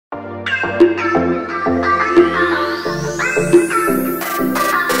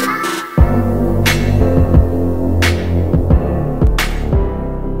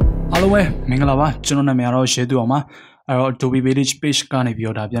မင်္ဂလာပါကျွန်တော်နာမည်ကတော့ရှေ့သူအောင်ပါအဲ့တော့ Adobe Village page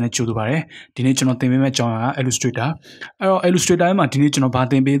ကနေပြီးတော့ဒါပြန်နေကြိုးတူပါတယ်ဒီနေ့ကျွန်တော်သင်ပေးမယ့်အကြောင်းအရာ Illustrator အဲ့တော့ Illustrator မှာဒီနေ့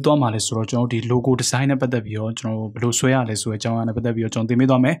ကျွန်တော်ဗာသင်ပေးသွားမှာလဲဆိုတော့ကျွန်တော်ဒီ logo design နဲ့ပတ်သက်ပြီးတော့ကျွန်တော်ဘယ်လိုဆွဲရလဲဆိုတဲ့အကြောင်းအရာနဲ့ပတ်သက်ပြီးတော့ကျွန်တော်သင်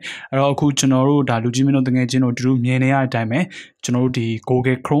ပေးသွားမယ်အဲ့တော့အခုကျွန်တော်တို့ဒါလူကြီးမင်းတို့တကယ်ချင်းတို့ဒီလိုမြင်နေရတဲ့အတိုင်းပဲကျွန်တော်တို့ဒီ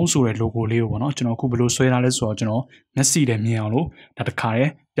Google Chrome ဆိုတဲ့ logo လေးကိုပေါ့နော်ကျွန်တော်အခုဘယ်လိုဆွဲရလဲဆိုတော့ကျွန်တော်မျက်စိနဲ့မြင်အောင်လို့ဒါတစ်ခါတ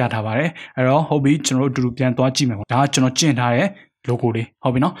ည်းပြထားပါတယ်အဲ့တော့ဟုတ်ပြီကျွန်တော်တို့အတူတူပြန်သွားကြည့်မယ်ပေါ့ဒါကကျွန်တော်ကျင့်ထားတဲ့logo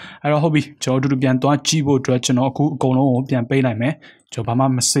လေးဟုတ်ပြီနော်အဲ့တော့ဟုတ်ပြီကျွန်တော်တို့ပြန်သွားကြည့်ဖို့အတွက်ကျွန်တော်အခုအကုန်လုံးကိုပြန်ပေးလိုက်မယ်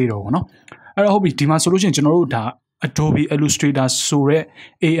ကျွန်တော်ဘာမှမစေ့တော့ဘူးနော်အဲ့တော့ဟုတ်ပြီဒီမှာဆိုလို့ရှိရင်ကျွန်တော်တို့ဒါ Adobe Illustrator ဆိုတဲ့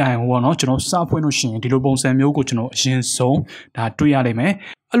AI ဟိုပေါ့နော်ကျွန်တော်စဖွင့်လို့ရှိရင်ဒီလိုပုံစံမျိုးကိုကျွန်တော်အရင်ဆုံးဒါတွေ့ရလိမ့်မယ်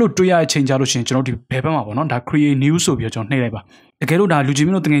အဲ့လိုတွေ့ရတဲ့အချိန်ကြလို့ရှိရင်ကျွန်တော်ဒီဘယ်ဘက်မှာပေါ့နော်ဒါ create new ဆိုပြီးတော့ကျွန်တော်နှိပ်လိုက်ပါတကယ်လို့ဒါလူကြီး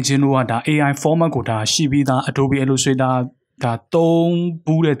မျိုးတို့တကယ်ချင်းတို့ကဒါ AI format ကိုဒါရှိပြီးသား Adobe Illustratorဒါသုံး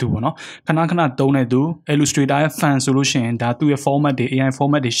ဘူးတဲ့သူပေါ့နော်ခဏခဏသုံးတဲ့သူ Illustrator ရဲ့ fan ဆိုလို့ရှိရင်ဒါသူ့ရဲ့ format တွေ AI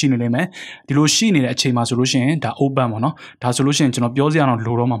format တွေရှိနေလိမ့်မယ်ဒီလိုရှိနေတဲ့အချိန်မှာဆိုလို့ရှိရင်ဒါ open ပေါ့နော်ဒါဆိုလို့ရှိရင်ကျွန်တော်ပြော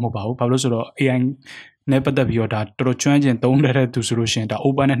စရာတော့လိုတော့မှာမဟုတ်ပါဘူးဘာလို့လဲဆိုတော့ AI နဲ့ပတ်သက်ပြီးတော့ဒါတော်တော်ကျွမ်းကျင်သုံးတဲ့သူဆိုလို့ရှိရင်ဒါ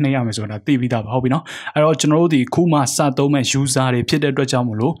open နဲ့နှိပ်ရမယ်ဆိုတာသိပြီးသားပါဟုတ်ပြီနော်အဲ့တော့ကျွန်တော်တို့ဒီခုမှစသုံးမဲ့ user တွေဖြစ်တဲ့အတွက်ကြောင့်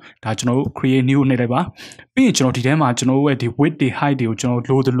မလို့ဒါကျွန်တော်တို့ create new နှိပ်လိုက်ပါပြီးရင်ကျွန်တော်ဒီထဲမှာကျွန်တော်တို့ရဲ့ဒီ width တွေ height တွေကို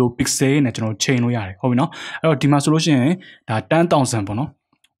ကျွန်တော်လိုသလို pixel နဲ့ကျွန်တော်ချိန်လို့ရတယ်ဟုတ်ပြီနော်အဲ့တော့ဒီမှာဆိုလို့ရှိရင်ဒါ10,000ပေါ့နော်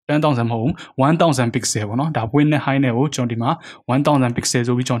10,000မဟုတ်ဘူး1000 pixel ပေါ့နော်ဒါ width နဲ့ height နဲ့ကိုကျွန်တော်ဒီမှာ1000 pixel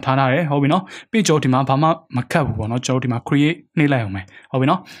ဆိုပြီးကျွန်တော်ထားထားတယ်ဟုတ်ပြီနော်ပြီးကျွန်တော်ဒီမှာဘာမှမခတ်ဘူးပေါ့နော်ကျွန်တော်ဒီမှာ create နှိပ်လိုက်အောင်မယ်ဟုတ်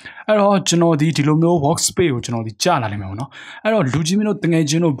ပြီနော်အဲ့တော့ကျွန်တော်ဒီလိုမျိုး workspace ကိုကျွန်တော်ဒီကြာလာနိုင်မှာပေါ့နော်အဲ့တော့လူကြီးမင်းတို့တငယ်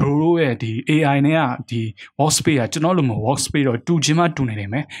ချင်းတို့ bro တို့ရဲ့ဒီ AI နဲ့ကဒီ workspace ကကျွန်တော်လိုမျိုး workspace တော့တူချင်းမှတူနေတယ်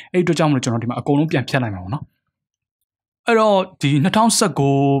မယ်အဲ့အတွက်ကြောင့်မလို့ကျွန်တော်ဒီမှာအကုန်လုံးပြန်ဖြတ်လိုက်မှာပေါ့နော်အဲ့တော့ဒီ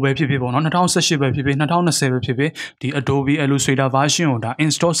2019ပဲဖြစ်ဖြစ်ပေါ့နော်2018ပဲဖြစ်ဖြစ်2020ပဲဖြစ်ဖြစ်ဒီ Adobe Illustrator version ကိုဒါ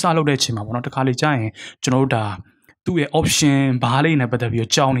install စလုပ်တဲ့အချိန်မှာပေါ့နော်တခါလေကြာရင်ကျွန်တော်တို့ဒါသူ့ရဲ့ option ဘားလေးနဲ့ပတ်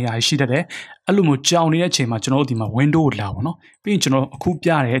သက်ပြီးတော့ကြောင်နေရရှိတတ်တယ်အဲ့လိုမျိုးကြောင်နေတဲ့အချိန်မှာကျွန်တော်တို့ဒီမှာ window ကိုလာပေါ့နော်ပြီးရင်ကျွန်တော်အခုပြ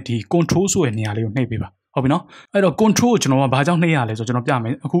တဲ့ဒီ control ဆိုတဲ့နေရာလေးကိုနှိပ်ပေးပါဟုတ်ပြီနော်အဲ့တော့ control ကိုကျွန်တော်ကဘာကြောင့်နှိပ်ရလဲဆိုတော့ကျွန်တော်ပြ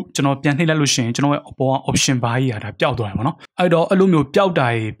မယ်အခုကျွန်တော်ပြန်နှိပ်လိုက်လို့ရှိရင်ကျွန်တော်ရဲ့အပေါ်က option ဘားကြီးကဒါပျောက်သွားတယ်ပေါ့နော်အဲ့တော့အဲ့လို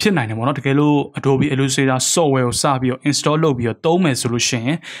မျိုးပျောက်တာဖြစ်နိုင်တယ်ပေါ့နော်တကယ်လို့ Adobe Illustrator software ကိုစပြီးတော့ install လုပ်ပြီးတော့သုံးမယ်ဆိုလို့ရှိရ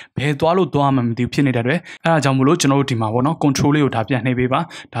င်ဘယ်သွားလို့သွားမှမသိဘူးဖြစ်နေတဲ့အတွက်အဲ့ဒါကြောင့်မလို့ကျွန်တော်တို့ဒီမှာပေါ့နော် control လေးကိုဒါပြန်နှိပ်ပေးပါ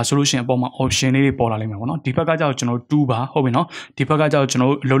ဒါဆိုလို့ရှိရင်အပေါ်မှာ option လေးတွေပေါ်လာလိမ့်မယ်ပေါ့နော်ဒီဘက်ကကြောက်ကျွန်တော်တို့2ပါဟုတ်ပြီနော်ဒီဘက်ကကြောက်ကျွန်တော်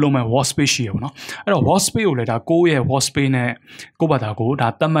တို့လုံးလုံးမဲ့ workspace ရှိရပေါ့နော်အဲ့တော့ workspace ကိုလည်းဒါကိုယ့်ရဲ့ workspace နဲ့ကိုယ့်ဘာသာကိုဒါ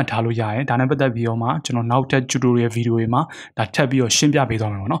သတ်မှတ်ထားလို့ရတယ်ဒါနဲ့ပတ်သက်ပြီးတော့မှကျွန်တော်နောက်ထပ် tutorial video တွေမှာဒါထပ်ပြီးတော့ရှင်းပြ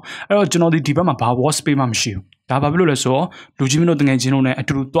ပေးသွားမယ်ပေါ့နော်အဲ့တော့ကျွန်တော်ဒီဘက်မှာဘာ workspace မှမရှိဘူးဒါဘာဖြစ်လို့လဲဆိုတော့လူကြီးမင်းတို့တငယ်ချင်းတို့နဲ့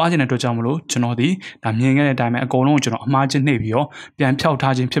အတူတူသွားခြင်းတဲ့အတွက်ကြောင့်မလို့ကျွန်တော်ဒီဒါမြင်ခဲ့တဲ့အတိုင်းပဲအကုန်လုံးကိုကျွန်တော်အမှားချင်းနှိပ်ပြီးတော့ပြန်ဖြောက်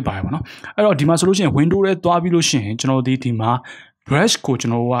ထားခြင်းဖြစ်ပါတယ်ပေါ့နော်အဲ့တော့ဒီမှာဆိုလို့ရှိရင် window ထဲသွားပြီးလို့ရှိရင်ကျွန်တော်ဒီမှာ brush ကိုကျွ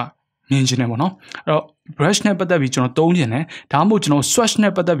န်တော်ကမြင်ခြင်းတယ်ပေါ့နော်အဲ့တော့ brush နဲ့ပတ်သက်ပြီးကျွန်တော်သုံးခြင်းတယ်ဒါမှမဟုတ်ကျွန်တော် swatch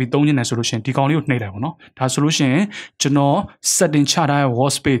နဲ့ပတ်သက်ပြီးသုံးခြင်းတယ်ဆိုလို့ရှိရင်ဒီကောင်လေးကိုနှိပ်လိုက်ပေါ့နော်ဒါဆိုလို့ရှိရင်ကျွန်တော် setting ချထားတဲ့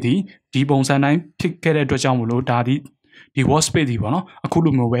workspace ဒီပုံစံတိုင်းဖြစ်ခဲ့တဲ့အတွက်ကြောင့်မလို့ဒါဒီworkspace ဒီပေါ့နော်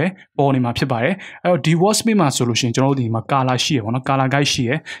အခုလိုမျိုးပဲပေါ်နေမှာဖြစ်ပါတယ်အဲ့တော့ဒီ workspace မှာဆိုလို့ရှိရင်ကျွန်တော်တို့ဒီမှာ color ရှိရပေါ့နော် color guide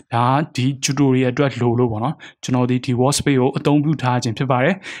ရှိရဒါဒီ tutorial အတွက်လိုလို့ပေါ့နော်ကျွန်တော်ဒီ workspace ကိုအသုံးပြုထားခြင်းဖြစ်ပါတ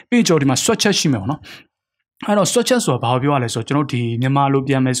ယ်ပြီးကျွန်တော်ဒီမှာ swatch ရှိမယ်ပေါ့နော်အဲ့တော့ swatch ဆိုတာဘာပြောရလဲဆိုတော့ကျွန်တော်ဒီမြန်မာ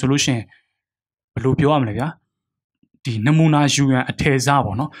လိုပြန်မယ်ဆိုလို့ရှိရင်ဘယ်လိုပြောရမလဲဗျာဒီနမူနာယူရန်အထည်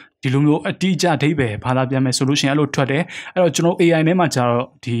စားပေါ့နော်ဒီလိုမျိုးအတိအကျအဓိပ္ပာယ်ဘာသာပြန်မယ်ဆိုလို့ရှိရင်အဲ့လိုထွက်တယ်အဲ့တော့ကျွန်တော် AI ထဲ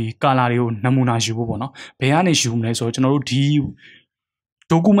မှာကျတော့ဒီ color တွေကိုနမူနာယူဖို့ပေါ့နော်ဘယ်ကနေယူမလဲဆိုတော့ကျွန်တော်တို့ဒီ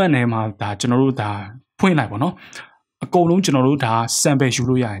document ထဲမှာဒါကျွန်တော်တို့ဒါဖွင့်လိုက်ပေါ့နော်အကုန်လုံးကျွန်တော်တို့ဒါ sample ယူ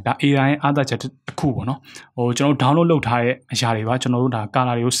လို့ရတယ်ဒါ AI အားသာချက်တစ်ခုပေါ့နော်ဟိုကျွန်တော် download လုပ်ထားတဲ့အရာတွေပါကျွန်တော်တို့ဒါ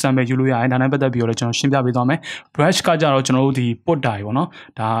color တွေကို sample ယူလို့ရတယ်ဒါနဲ့ပတ်သက်ပြီးတော့လည်းကျွန်တော်ရှင်းပြပေးသွားမယ် brush ကကြတော့ကျွန်တော်တို့ဒီ pot တာ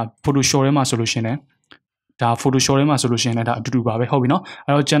တွေပေါ့နော်ဒါ Photoshop ထဲမှာဆိုလို့ရှိရင်ဒါ Photoshop ထဲမှာဆိုလို့ရှိရင်လည်းဒါအတူတူပါပဲဟုတ်ပြီနော်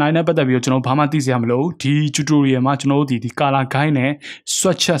အဲ့တော့ channel နဲ့ပတ်သက်ပြီးတော့ကျွန်တော်ဘာမှသိစရာမလိုဒီ tutorial မှာကျွန်တော်တို့ဒီ color guide နဲ့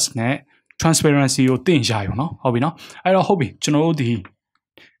swatches နဲ့ transparency ကိုသင်ရရောနော်ဟုတ်ပြီနော်အဲ့တော့ဟုတ်ပြီကျွန်တော်တို့ဒီ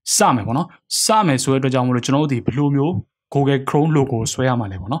စမယ်ပေါ့နော်စမယ်ဆိုတဲ့အတွက်ကြောင့်မလို့ကျွန်တော်တို့ဒီဘယ်လိုမျိုး Google Chrome logo ဆွဲရ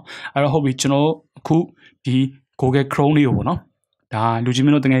မှာလဲပေါ့နော်အဲ့တော့ဟုတ်ပြီကျွန်တော်အခုဒီ Google Chrome လေးကိုပေါ့နော်ဒါလူကြီး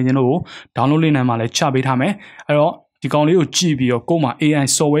မင်းတို့တကယ်ချင်းတို့ကို download လေးနဲ့မှလည်းချပေးထားမယ်အဲ့တော့ဒီကောင်လေးကိုကြည့်ပြီးတော့ကို့မှာ AI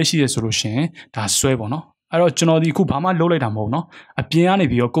software ရှိရဆိုလို့ရှိရင်ဒါဆွဲပေါ့နော်အဲ့တော့ကျွန်တော်ဒီအခုဘာမှလုပ်လိုက်တာမဟုတ်နော်အပြင်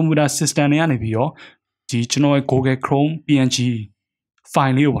ကနေပြီးတော့ computer system တွေကနေပြီးတော့ဒီကျွန်တော်ရဲ့ Google Chrome PNG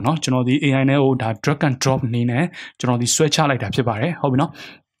file လေးကိုပေါ့နော်ကျွန်တော်ဒီ AI နဲ့ဟိုဒါ drag and drop နေနဲ့ကျွန်တော်ဒီဆွဲချလိုက်တာဖြစ်ပါတယ်ဟုတ်ပြီနော်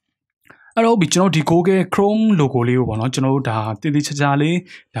အဲ့တော့ကျွန်တော်ဒီ Google Chrome logo လေးကိုပေါ့နော်ကျွန်တော်တို့ဒါတည်တည်ချာချာလေး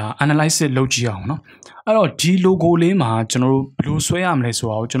ဒါ analysis လုပ်ကြည့်အောင်နော်အဲ့တော့ဒီ logo လေးမှာကျွန်တော်တို့ဘယ်လိုဆွဲရမလဲ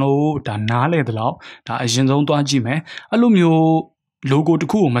ဆိုတော့ကျွန်တော်တို့ဒါနားလဲတဲ့လောက်ဒါအရင်ဆုံးသွားကြည့်မယ်အဲ့လိုမျိုး logo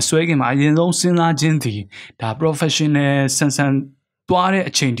တစ်ခုကိုမဆွဲခင်မှာအရင်ဆုံးစဉ်းစားခြင်းဒီဒါ professional ဆန် သွား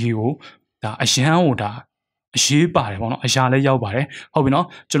တဲ့အချိန်ဒီကိုဒါအရန်ဟိုဒါအရေးပါတယ်ပေါ့နော်အရာလည်းရောက်ပါတယ်ဟုတ်ပြီနော်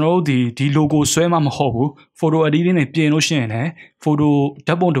ကျွန်တော်တို့ဒီ logo ဆွဲမှမဟုတ်ဘူး photo editing နဲ့ပြင်လို့ရှိရင်လည်း photo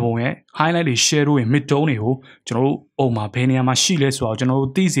ဓာတ်ပုံတစ်ပုံရဲ့ highlight တွေ share လို့ရင် mid tone တွေကိုကျွန်တော်တို့ပုံမှာဘယ်နေရာမှာရှိလဲဆိုတော့ကျွန်တော်တို့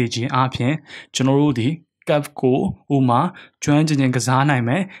သိစေခြင်းအပြင်ကျွန်တော်တို့ဒီ cap ကိုဥမာကျွမ်းကျင်ကစားနိုင်မ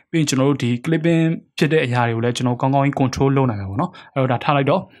ယ်ပြီးရင်ကျွန်တော်တို့ဒီ clipping ဖြစ်တဲ့အရာတွေကိုလည်းကျွန်တော်ကောင်းကောင်းကြီး control လုပ်နိုင်မယ်ပေါ့နော်အဲ့တော့ဒါထား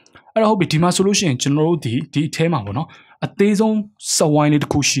လိုက်တော့အဲ့တော့ဟုတ်ပြီဒီမှာဆိုလို့ရှိရင်ကျွန်တော်တို့ဒီအထဲမှာပေါ့နော်အသေးဆုံးစဝိုင်းလေး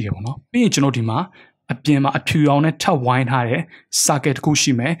တစ်ခုရှိရပေါ့နော်ပြီးရင်ကျွန်တော်ဒီမှာအပြင်မှာအဖြူအောင်နဲ့ထပ်ဝိုင်းထားတဲ့ circuit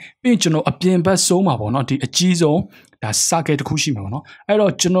တစ်ခုရှိမယ်ပြီးရင်ကျွန်တော်အပြင်ဘက်ဆုံးမှာပေါ့နော်ဒီအကြီးဆုံးဒါ circuit တစ်ခုရှိမှာပေါ့နော်အဲ့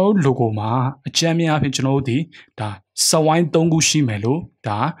တော့ကျွန်တော်တို့ logo မှာအကြမ်းများအဖြစ်ကျွန်တော်တို့ဒီဒါစဝိုင်း3ခုရှိမယ်လို့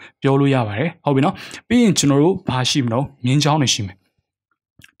ဒါပြောလို့ရပါတယ်ဟုတ်ပြီနော်ပြီးရင်ကျွန်တော်တို့ဘာရှိမလို့မြင်းချောင်းတွေရှိမယ်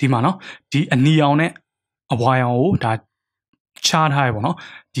ဒီမှာနော်ဒီအနီရောင်နဲ့အဝါရောင်ကိုဒါချားထား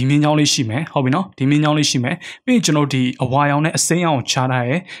ရပေါ့နော်ဒီမြင်းချောင်းလေးရှိမယ်ဟုတ်ပြီနော်ဒီမြင်းချောင်းလေးရှိမယ်ပြီးရင်ကျွန်တော်ဒီအဝါရောင်နဲ့အစိမ်းရောင်ချား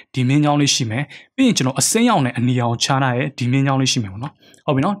ထားရဒီမြင်းချောင်းလေးရှိမယ်ပြီးရင်ကျွန်တော်အစိမ်းရောင်နဲ့အနီရောင်ချားထားရဒီမြင်းချောင်းလေးရှိမယ်ပေါ့နော်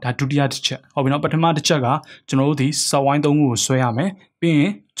ဟုတ်ပြီနော်ဒါဒုတိယတစ်ချက်ဟုတ်ပြီနော်ပထမတစ်ချက်ကကျွန်တော်တို့ဒီစဝိုင်း3ခုကိုဆွဲရမယ်ပြီး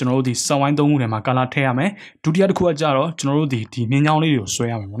ရင်ကျွန်တော်တို့ဒီစဝိုင်း3ခုထဲမှာ color ထည့်ရမယ်ဒုတိယတစ်ခုကကြတော့ကျွန်တော်တို့ဒီမြင်းချောင်းလေးတွေကိုဆွဲ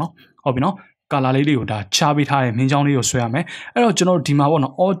ရမယ်ပေါ့နော်ဟုတ်ပြီနော်ကာလာလေးတွေကိုဒါချားပေးထားတဲ့မြင်းချောင်းလေးကိုဆွဲရမယ်အဲ့တော့ကျွန်တော်ဒီ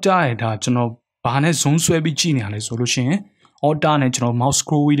မှာပေါ့နော် order ရဲ့ဒါကျွန်တော်ဘာနဲ့ zoom ဆွဲပြီးကြည့်နေရလဲဆိုလို့ရှိရင် order နဲ့ကျွန်တော် mouse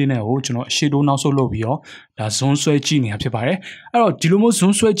scroll wheel လေးနဲ့ကိုကျွန်တော်အရှိတိုးနောက်ဆုတ်လုပ်ပြီးတော့ဒါ zoom ဆွဲကြည့်နေရဖြစ်ပါတယ်အဲ့တော့ဒီလိုမျိုး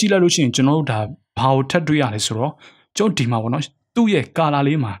zoom ဆွဲကြည့်လိုက်လို့ရှိရင်ကျွန်တော်တို့ဒါဘာကိုထပ်တွေ့ရလဲဆိုတော့ကျွန်တော်ဒီမှာပေါ့နော်သူ့ရဲ့ color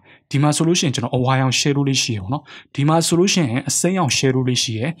လေးမှာဒီမှာဆိုလို့ရှိရင်ကျွန်တော်အဝါရောင် shadow လေးရှိရပေါ့နော်ဒီမှာဆိုလို့ရှိရင်အစိမ်းရောင် shadow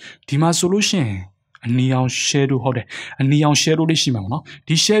လေးရှိရဒီမှာဆိုလို့ရှိရင်အနီရောင် shadow ဟုတ်တယ်အနီရောင် shadow လေးရှိ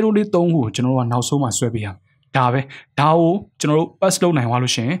မှာပေါ့နော်ဒီ shadow လေး3ခုကိုကျွန်တော်တို့ကနောက်ဆုံးမှာဆွဲပေးရမယ်ဒါပဲဒါကိုကျွန်တော်တို့ pass လုပ်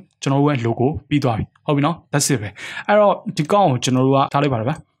နိုင်သွားလို့ရှိရင်ကျွန်တော်တို့ရဲ့ logo ပြီးသွားပြီဟုတ်ပြီနော် that's it ပဲအဲ့တော့ဒီကောင်းကိုကျွန်တော်တို့ကထားလိုက်ပါတော့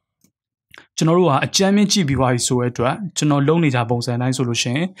ဗျာကျွန်တော်တို့ကအကြမ်းမြင့်ကြည့်ပြီးသွားပြီဆိုတဲ့အတွက်ကျွန်တော်လုံနေကြပုံစံတိုင်းဆိုလို့ရှိ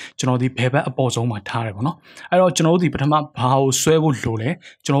ရင်ကျွန်တော်ဒီဘယ်ဘက်အပေါ်ဆုံးမှာထားတယ်ပေါ့နော်အဲ့တော့ကျွန်တော်တို့ဒီပထမဘာကိုဆွဲဖို့လိုလဲ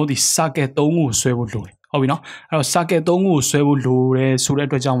ကျွန်တော်တို့ဒီ circuit 3ခုကိုဆွဲဖို့လိုတယ်ဟုတ်ပြီနော်အဲ့တော့ circuit 3ခုကိုဆွဲဖို့လိုတယ်ဆိုတဲ့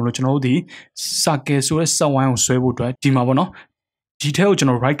အတွက်ကြောင့်မလို့ကျွန်တော်တို့ဒီ circuit ဆိုတဲ့ set wine ကိုဆွဲဖို့အတွက်ဒီမှာပေါ့နော်ဒီထဲကိုကျွန်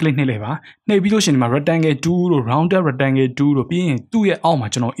တော် right click နှိပ်လိုက်ပါနှိပ်ပြီးလို့ရှိရင်ဒီမှာ rectangle 2လို့ rounded rectangle 2လို့ပြီးရင်သူ့ရဲ့အောက်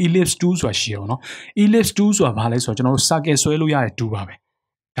မှာကျွန်တော် ellipse 2ဆိုတာရှိရအောင်နော် ellipse 2ဆိုတာဘာလဲဆိုတော့ကျွန်တော်တို့ circle ဆွဲလို့ရတဲ့2ပါပဲ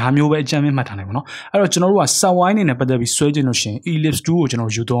ဒါမျိုးပဲအကြမ်းမှတ်ထားနိုင်ပါတော့အဲ့တော့ကျွန်တော်တို့က set wine နေနဲ့ပတ်သက်ပြီးဆွဲခြင်းလို့ရှိရင် ellipse 2ကိုကျွန်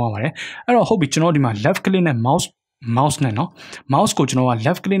တော်ယူသုံးရပါတယ်အဲ့တော့ဟုတ်ပြီကျွန်တော်ဒီမှာ left click နဲ့ mouse နဲ့နော် mouse ကိုကျွန်တော်က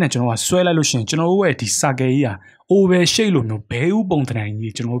left click နဲ့ကျွန်တော်ကဆွဲလိုက်လို့ရှိရင်ကျွန်တော်တို့ရဲ့ဒီ circle ကြီးဟာ oval shape လို့မျိုးဘဲဥပုံသဏ္ဍာန်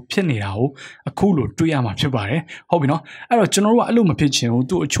ကြီးကျွန်တော်တို့ဖြစ်နေတာကိုအခုလိုတွေ့ရမှာဖြစ်ပါတယ်ဟုတ်ပြီနော်အဲ့တော့ကျွန်တော်တို့ကအဲ့လိုမဖြစ်ချင်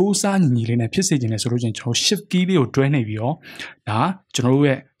ဘူးသူ့အချိုးစားညီလေးနဲ့ဖြစ်စေချင်တယ်ဆိုလို့ချင်းကျွန်တော် shift key လေးကိုတွဲနှိပ်ပြီးတော့ဒါ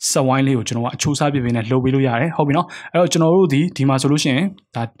ကျွန်တော်တို့ရဲ့ set wine လေးကိုကျွန်တော်ကအချိုးစားပြပေးနဲ့လှုပ်ပေးလို့ရတယ်ဟုတ်ပြီနော်အဲ့တော့ကျွန်တော်တို့ဒီမှာဆိုလို့ရှိရင်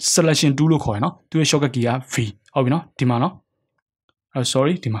ဒါ selection tool လို့ခေါ်ရနော်သူ့ရဲ့ shortcut key က V ဟုတ်ပြီနော်ဒီမှာနော်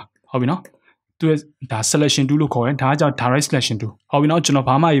sorry ဒီမှာဟုတ်ပြီနော်သူရဲ့ဒါ selection tool လို့ခေါ်ရင်ဒါကကြောင့် direct selection tool ဟုတ်ပြီနော်ကျွန်တော်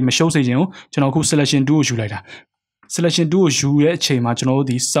ဘာမှမရှုပ်စေချင်ဘူးကျွန်တော်အခု selection tool ကိုယူလိုက်တာ selection tool ကိုယူရဲ့အချိန်မှာကျွန်တော်တို့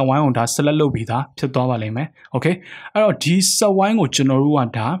ဒီ set wine ကိုဒါ select လုပ်ပြီးသားဖြစ်သွားပါလိမ့်မယ် okay အဲ့တော့ဒီ set wine ကိုကျွန်တော်တို့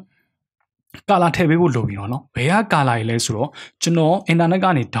ကဒါ color ထည့်ပေးဖို့လိုပြီနော်ဘယ်က color ကြီးလဲဆိုတော့ကျွန်တော် internet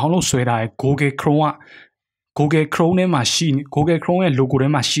ကနေ download ဆွဲထားတဲ့ Google Chrome ထဲမှာရှိနေ Google Chrome ရဲ့ logo ထဲ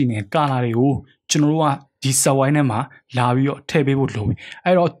မှာရှိနေတဲ့ color တွေကိုကျွန်တော်တို့ကဒီ set wine ထဲမှာလာပြီးတော့ထည့်ပေးဖို့လိုပြီ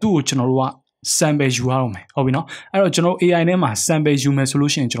အဲ့တော့သူ့ကိုကျွန်တော်တို့ကsample ယူရအောင်မယ်ဟုတ်ပြီနော်အဲ့တော့ကျွန်တော် AI ထဲမှာ sample ယူမယ်ဆို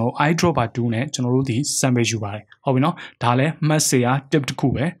လို့ရှိရင်ကျွန်တော် eyedropper 2နဲ့ကျွန်တော်တို့ဒီ sample ယူပါတယ်ဟုတ်ပြီနော်ဒါလည်းမှတ်စရာ tip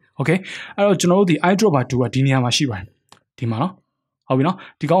တစ်ခုပဲ okay အဲ့တော့ကျွန်တော်တို့ဒီ eyedropper 2ကဒီနေရာမှာရှိပါတယ်ဒီမှာနော်ဟုတ်ပြီနော်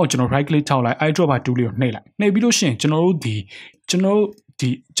ဒီကောင်ကိုကျွန်တော် right click ထောက်လိုက် eyedropper 2လေးကိုနှိပ်လိုက်နှိပ်ပြီးလို့ရှိရင်ကျွန်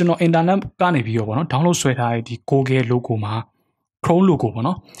တော် internet ကနေပြီးတော့ဗောနော် download ဆွဲထားတဲ့ဒီ Google logo မှာ Chrome logo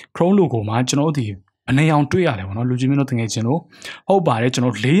ဗောနော် Chrome logo မှာကျွန်တော်ဒီအနေအောင်တွေ့ရတယ်ဗောနော်လူကြီးမင်းတို့တကယ်ချင်းတို့ဟုတ်ပါတယ်ကျွန်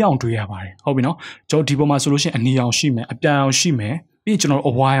တော်၄အောင်တွေ့ရပါတယ်ဟုတ်ပြီနော်ကျွန်တော်ဒီပုံမှာဆိုလို့ရှိရင်အနီအောင်ရှိမယ်အပြန်အောင်ရှိမယ်ပြီးရင်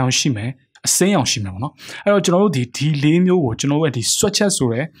ကျွန်တော်အဝါအောင်ရှိမယ်အစိမ်းအောင်ရှိမယ်ဗောနော်အဲ့တော့ကျွန်တော်တို့ဒီ၄မျိုးကိုကျွန်တော်ရဲ့ဒီ swatch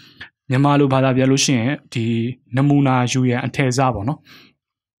ဆိုတဲ့မြန်မာလိုဘာသာပြန်လို့ရှိရင်ဒီနမူနာယူရန်အထည်စား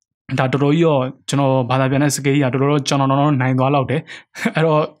ဗောနော်ဒါတော်တော်ကြီးရောကျွန်တော်ဘာသာပြန်တဲ့စကေးကြီးကတော်တော်ကျွန်တော်နိုင်သွားလောက်တယ်အဲ့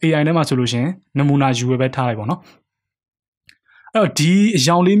တော့ AI ထဲမှာဆိုလို့ရှိရင်နမူနာယူရပဲထားလိုက်ဗောနော်အဲ့တော့ဒီ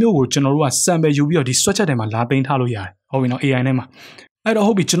အရောင်လေးမျိုးကိုကျွန်တော်တို့က sample ယူပြီးတော့ဒီ swatch ထဲမှာလာသိမ်းထားလို့ရတယ်ဟုတ်ပြီနော် AI ထဲမှာအဲ့တော့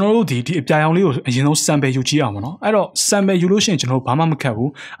ဟုတ်ပြီကျွန်တော်တို့ဒီအပြာရောင်လေးကိုအရင်ဆုံး sample ယူကြည့်အောင်ပေါ့နော်အဲ့တော့ sample ယူလို့ရှိရင်ကျွန်တော်ဘာမှမခက်ဘူး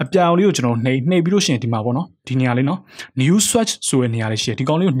အပြာရောင်လေးကိုကျွန်တော်နှိပ်ပြီးလို့ရှိရင်ဒီမှာပေါ့နော်ဒီနေရာလေးနော် new swatch ဆိုတဲ့နေရာလေးရှိ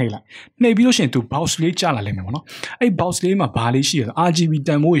တယ်ဒီကောင်လေးကိုနှိပ်ပြီးလို့ရှိရင်သူ box လေးကျလာလိမ့်မယ်ပေါ့နော်အဲ့ box လေးမှာဘာလေးရှိရလဲ RGB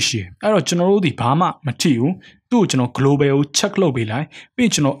တန်ဖိုးရှိတယ်အဲ့တော့ကျွန်တော်တို့ဒီဘာမှမထိဘူးသူ့ကိုကျွန်တော် global ကို check လုပ်ပေးလိုက်ပြီး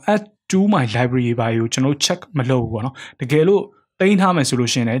ကျွန်တော် add to my library ဘာကိုကျွန်တော် check မလုပ်ဘူးပေါ့နော်တကယ်လို့ တိုင်းထားမယ်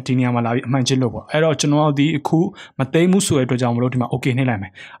ဆိုလို့ရှိရင်လည်းဒီနေရာမှာလာပြီးအမှန်ချစ်လို့ပေါ့အဲ့တော့ကျွန်တော်ဒီအခုမသိမ်းမှုဆိုတဲ့အတွက်ကြောင့်မလို့ဒီမှာ okay နှိပ်လိုက်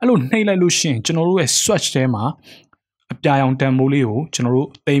မယ်အဲ့လိုနှိပ်လိုက်လို့ရှိရင်ကျွန်တော်တို့ရဲ့ swatch ထဲမှာအပြာရောင်တန်မိုးလေးကိုကျွန်တော်တို့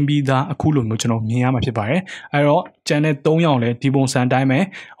သိမ်းပြီးသားအခုလိုမျိုးကျွန်တော်မြင်ရမှာဖြစ်ပါတယ်အဲ့တော့ကျန်တဲ့3ရောင်လည်းဒီပုံစံတိုင်းပဲ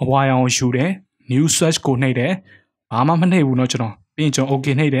အဝါရောင်ကိုယူတယ် new swatch ကိုနှိပ်တယ်ဘာမှမနှိပ်ဘူးเนาะကျွန်တော်ပြီးရင်ကျွန်တော်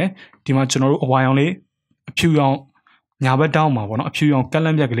okay နှိပ်တယ်ဒီမှာကျွန်တော်တို့အဝါရောင်လေးအဖြူရောင်ညာဘက်တောင်းမှာပေါ့နော်အဖြူရောင်ကက်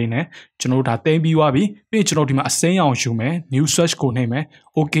လန့်ပြက်ကလေးနဲ့ကျွန်တော်တို့ဒါသိမ်းပြီးသွားပြီပြီးရင်ကျွန်တော်ဒီမှာအစိမ်းရောင်ယူမယ် new swatch ကိုနှိပ်မယ်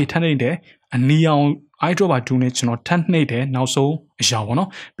okay ထပ်နှိပ်တယ်အနီရောင် eyedropper 2နဲ့ကျွန်တော်ထပ်နှိပ်တယ်နောက်ဆုံး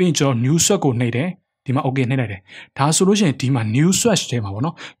အရာပေါ့နော်ပြီးရင်ကျွန်တော် new swatch ကိုနှိပ်တယ်ဒီမှာ okay နှိပ်လိုက်တယ်ဒါဆိုလို့ရှိရင်ဒီမှာ new swatch ထဲ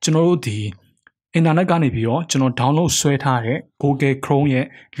မှာပေါ့နော်ကျွန်တော်တို့ဒီ internet ကနေပြီးတော့ကျွန်တော် download ဆွဲထားတဲ့ Google Chrome ရဲ့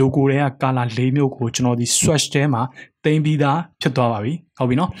logo တွေက color ၄မျိုးကိုကျွန်တော်ဒီ swatch ထဲမှာသိမ်းပြီးသားဖြစ်သွားပါပြီဟုတ်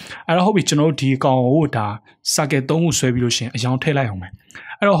ပြီနော်အဲ့တော့ဟုတ်ပြီကျွန်တော်တို့ဒီအကောင်ကိုဒါ circle 3ခုဆွဲပြီးလို့ရှိရင်အရောင်ထည့်လိုက်အောင်မယ်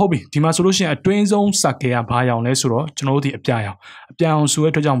အဲ့တော့ဟုတ်ပြီဒီမှာဆိုလို့ရှိရင်အတွင်းဆုံး circle ကဘာရောင်လဲဆိုတော့ကျွန်တော်တို့ဒီအပြာရောင်ဆို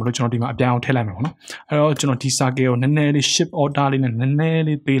တဲ့အတွက်ကြောင့်မလို့ကျွန်တော်ဒီမှာအပြာရောင်ထည့်လိုက်မယ်ပေါ့နော်အဲ့တော့ကျွန်တော်ဒီ circle ကိုနည်းနည်းလေး shift order လေးနဲ့နည်းနည်း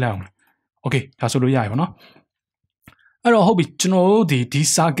လေးပေးလိုက်အောင် okay ဒါဆိုလို့ရပြီပေါ့နော်အဲ့တော့ဟုတ်ပြီကျွန်တော်တို့ဒီ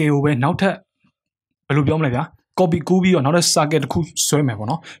circle ကိုပဲနောက်ထပ်ဘယ်လိုပြောမလဲဗျာ copy ကူးပြီးတော့နောက်ထပ် circle တစ်ခုဆွဲ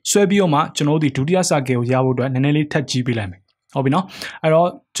မယ်ပေါ့နော်ဆွဲပြီးတော့မှကျွန်တော်တို့ဒီဒုတိယ circle ကိုရဖို့အတွက်နည်းနည်းလေးထပ်ကြည့်ပေးလိုက်မယ်ဟုတ်ပြီနော်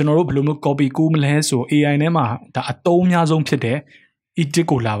အဲ့တော့ကျွန်တော်တို့ဘယ်လိုမျိုး copy ကူးမလဲဆို AI ထဲမှာဒါအသုံးအများဆုံးဖြစ်တဲ့ edit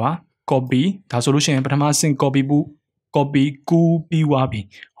ကိုလာပါ copy ဒါဆိုလို့ရှိရင်ပထမဆင့် copy ကူးပြီးွား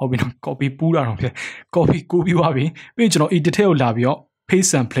ပြီဟုတ်ပြီနော် copy ပူးတာတော့ဖြစ် copy ကူးပြီးွားပြီပြီးရင်ကျွန်တော် edit ထဲကိုလာပြီးတော့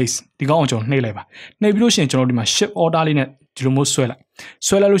paste and place ဒီကောင်းအောင်ကျွန်တော်နှိပ်လိုက်ပါနှိပ်ပြီးလို့ရှိရင်ကျွန်တော်ဒီမှာ shift order လေးနဲ့ဒီလိုမျိုး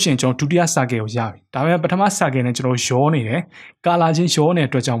ဆွဲလိုက်လို့ရှိရင်ကျွန်တော်ဒုတိယ circle ကိုရပြီဒါပေမဲ့ပထမ circle နဲ့ကျွန်တော်ရောနေတယ် color ချင်းရောနေ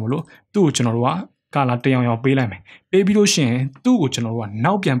တဲ့အတွက်ကြောင့်မလို့သူ့ကိုကျွန်တော်တို့က color တရောင်ပေးလိုက်မယ်ပေးပြီးလို့ရှိရင်သူ့ကိုကျွန်တော်တို့က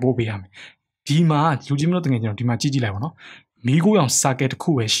နောက်ပြန်ပို့ပေးရမယ်ဒီမှာလူချင်းမျိုးတကယ်ကျွန်တော်ဒီမှာကြည့်လိုက်ပါတော့မီးကိုရောင် circle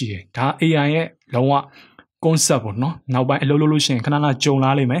တစ်ခုပဲရှိတယ်ဒါ AI ရဲ့လုံးဝ concept ပေါ့နော်နောက်ပိုင်းအလုပ်လုပ်လို့ရှိရင်ခဏကြုံ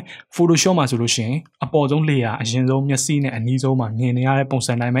လာလိမ့်မယ် Photoshop မှာဆိုလို့ရှိရင်အပေါ်ဆုံး layer အရင်ဆုံးမျက်စိနဲ့အနီးဆုံးမှာမြင်နေရတဲ့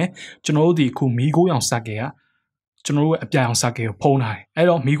ပုံစံတိုင်းပဲကျွန်တော်တို့ဒီအခုမီးကိုရောင် circle ကကျွန်တော်တို့ရဲ့အပြာရောင် circle ကိုဖုံးထားတယ်အဲ့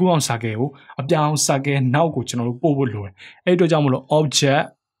တော့မီးကိုရောင် circle ကိုအပြာရောင် circle နောက်ကိုကျွန်တော်တို့ပို့ဖို့လိုတယ်အဲ့အတွက်ကြောင့်မလို့ object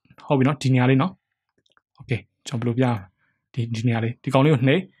ဟုတ်ပြီနော်ဒီနေရာလေးနော် okay ကျွန်တော်ဘယ်လိုပြရမလဲဒီနေရာလေးဒီကောင်လေး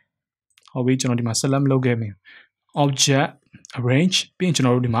ကိုနှိပ်ဟုတ်ပြီကျွန်တော်ဒီမှာ select မလုပ်ခဲ့မိဘူး object arrange ပြီးရင်ကျွန်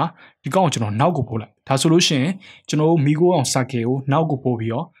တော်တို့ဒီမှာဒီကောင်ကိုကျွန်တော်နောက်ကိုပို့လိုက်ဒါဆိုလို့ရှိရင်ကျွန်တော်တို့မီကိုအောင် circle ကိုနောက်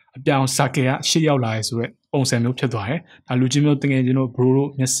ကိုပို့ပြီးတော့အပြောင် circle ကရှေ့ရောက်လာရဲဆိုတော့ပုံစံမျိုးဖြစ်သွားတယ်ဒါလူချင်းမျိုးတကယ်ကျွန်တော် bro တို့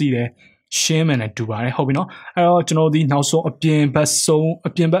မျက်စိတယ်ရှင်းမှန်နဲ့တူပါတယ်ဟုတ်ပြီနော်အဲ့တော့ကျွန်တော်ဒီနောက်ဆုံးအပြင်ဘက်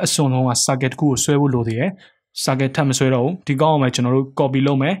အစွန်လုံးက circle တစ်ခုကိုဆွဲဖို့လိုသေးတယ် circle ထပ်မဆွဲတော့ဘူးဒီကောင်အောင်ပဲကျွန်တော်တို့ copy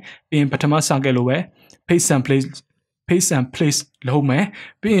လုပ်မယ်ပြီးရင်ပထမ circle လိုပဲ paste and place လုပ်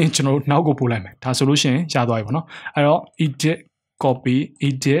မယ်ပြီးရင်ကျွန်တော်တို့နောက်ကိုပို့လိုက်မယ်ဒါဆိုလို့ရှိရင်ရသွားပြီပေါ့နော်အဲ့တော့ edit copy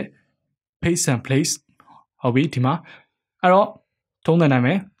edit paste and place ဟုတ်ပြီဒီမှာအဲ့တော့ထုံးတဲ့နိုင်မ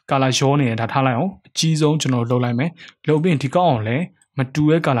ယ် color ရောနေတယ်ဒါထားလိုက်အောင်အကြီးဆုံးကျွန်တော်လုပ်လိုက်မယ်လုပ်ပြီးရင်ဒီကောက်အောင်လဲ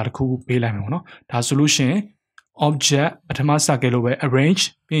မတူတဲ့ color တစ်ခုပေးလိုက်မယ်ပေါ့နော်ဒါဆိုလို့ရှိရင် object ပထမ circle လို့ပဲ arrange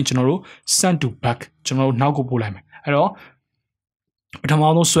ပြီးရင်ကျွန်တော်တို့ send to back ကျွန်တော်တို့နောက်ကိုပို့လိုက်မယ်အဲ့တော့ပထ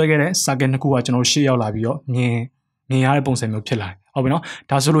မဆုံးဆွဲခဲ့တဲ့ circle နှစ်ခုကကျွန်တော်ရှေ့ရောက်လာပြီးတော့မြင်ရတဲ့ပုံစံမျိုးဖြစ်လာတယ်ဟုတ်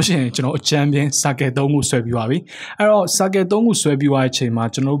ပြီနော်ဒါဆိုလို့ရှိရင်ကျွန်တော်အချမ်းပြင်း circle 3ခုဆွဲပြီးပါပြီအဲ့တော့ circle 3ခုဆွဲပြီးသွားတဲ့အချိန်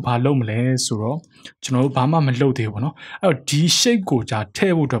မှာကျွန်တော်တို့ဘာလုပ်မလဲဆိုတော့ကျွန်တော်တို့ဘာမှမလုပ်သေးဘူးပေါ့နော်အဲ့တော့ဒီ shape ကိုじゃ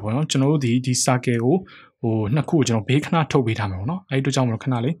ထည့်ဖို့အတွက်ပေါ့နော်ကျွန်တော်တို့ဒီ circle ကိုနှစ်ခုကိုကျွန်တော်ဘေးခဏထုတ်ပေးထားမယ်ပေါ့နော်အဲ့ဒီအတွက်ကြောင့်မလို့ခ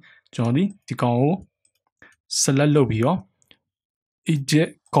ဏလေးကျွန်တော်ဒီကောင်ကို select လုပ်ပြီးတော့ edit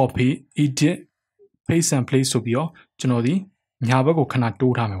copy edit paste and place ဆိုပြီးတော့ကျွန်တော်ဒီညာဘက်ကိုခဏ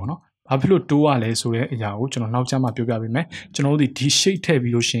တိုးထားမယ်ပေါ့နော်ဘာဖြစ်လို့တိုးရလဲဆိုတဲ့အရာကိုကျွန်တော်နောက်ကျမှပြောပြပေးမယ်ကျွန်တော်တို့ဒီ shape ထည့်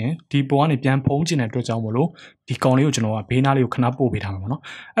ပြီးလို့ရှိရင်ဒီပေါ်ကနေပြန်ဖုံးကျင်တဲ့အတွက်ကြောင့်မလို့ဒီကောင်လေးကိုကျွန်တော်ကဘေးနားလေးကိုခဏပို့ပေးထား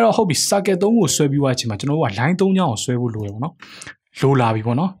မှာပေါ့နော်အဲ့တော့ဟုတ်ပြီ circle 3ကိုဆွဲပြီးသွားချိန်မှာကျွန်တော်တို့က line 3ချောင်းကိုဆွဲဖို့လိုရပေါ့နော်လိုလာ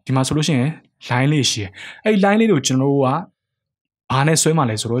ပြီပေါ့နော်ဒီမှာဆိုလို့ရှိရင် line လေးရှိတယ်အဲ့ line လေးကိုကျွန်တော်တို့ကဘာနဲ့ဆွဲ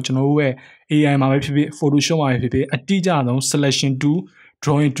မှာလဲဆိုတော့ကျွန်တော်တို့ရဲ့ AI မှာပဲဖြစ်ဖြစ် Photoshop မှာပဲဖြစ်ဖြစ်အတိအကျဆုံး selection tool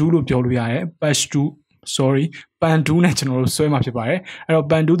drawing tool လို့ပြောလို့ရတယ် patch tool pan tool နဲ့ကျွန်တော်တို့ဆွဲမှာဖြစ်ပါတယ်အဲ့တော့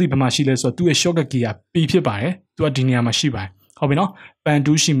pan tool ဒီဘယ်မှာရှိလဲဆိုတော့သူ့ရဲ့ shortcut key က P ဖြစ်ပါတယ်သူကဒီနေရာမှာရှိပါတယ်ဟုတ်ပြီနော် pan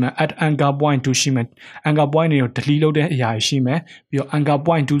tool ရှိမယ် add anchor point tool ရှိမယ် anchor point တွေကို delete လုပ်တဲ့အရာရှိမယ်ပြီးတော့ anchor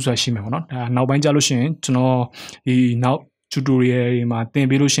point tool ဆိုတာရှိမယ်ပေါ့နော်ဒါနောက်ပိုင်းကြာလို့ရှိရင်ကျွန်တော်ဒီနောက် tutorial တွေမှာ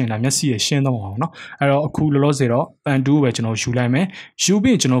သင်ပေးလို့ရှိရင်ဒါမျက်စိရရှင်းတော့မှာပေါ့နော်အဲ့တော့အခုလောလောဆယ်တော့ pan tool ပဲကျွန်တော်ယူလိုက်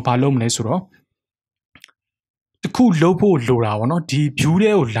မယ်ယူပြီးကျွန်တော်ဘာလုပ်မလဲဆိုတော့တခုလုပ်ဖို့လိုတာပေါ့နော်ဒီ view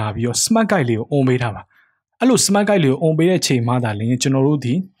ထဲကိုလာပြီးတော့ smart guide လေးကို on ပေးထားပါအဲ့လို smart guide လေးကို on ပေးတဲ့ချိန်မှသာလင်းကျွန်တော်တို့ဒီ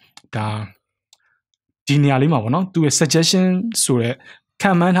နေရာလေးမှာပေါ့နော်သူရဲ့ suggestion ဆိုတဲ့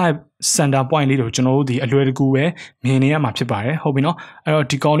ခံမှန်းထား center point လေးတွေကိုကျွန်တော်တို့ဒီအလွယ်တကူပဲမြင်နေရမှာဖြစ်ပါတယ်ဟုတ်ပြီနော်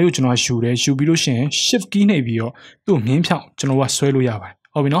အဲ့တော့ဒီကောင်လေးကိုကျွန်တော်ယူတယ်ယူပြီးလို့ရှိရင် shift key နှိပ်ပြီးတော့သူ့မြင်းဖြောင်းကျွန်တော်ကဆွဲလို့ရပါ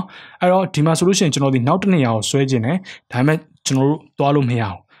တယ်ဟုတ်ပြီနော်အဲ့တော့ဒီမှာဆိုလို့ရှိရင်ကျွန်တော်ဒီနောက်တစ်နေရာကိုဆွဲခြင်းတယ်ဒါပေမဲ့ကျွန်တော်တို့သွားလို့မရ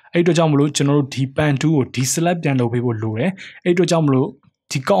အောင်အဲ့အတွက်ကြောင့်မလို့ကျွန်တော်တို့ဒီ pen tool ကိုဒီ select ပြန်လုပ်ပေးဖို့လိုတယ်အဲ့အတွက်ကြောင့်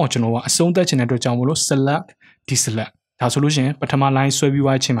မလို့ဒီကောက်ကျွန်တော်ကအဆုံးသတ်ခြင်းတဲ့အတွက်ကြောင့်မလို့ select ဒီ select ဒါဆိုလို့ရှိရင်ပထမ line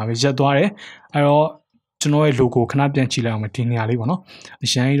ဆွဲပြီးွားခြင်းပါပဲရက်သွားတယ်အဲ့တော့ကျွန်တော်ရဲ့ logo ခဏပြန်ကြည့်လိုက်အောင်ဒီနေရာလေးပေါ့နော်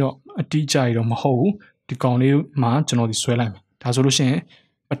အရင်ကတော့အတိအကျကြီးတော့မဟုတ်ဘူးဒီကောင်လေးမှာကျွန်တော်ဒီဆွဲလိုက်မယ်ဒါဆိုလို့ရှိ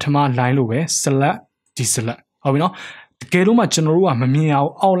ရင်ပထမ line လို့ပဲ select ဒီ select ဟုတ်ပြီနော်တကယ်လို့မှကျွန်တော်တို့ကမမြင်အောင်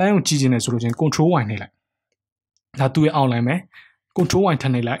outline ကိုကြည့်ခြင်းနဲ့ဆိုလို့ချင်း control y နှိပ်လိုက်ဒါသူ့ရဲ့ outline ပဲ control y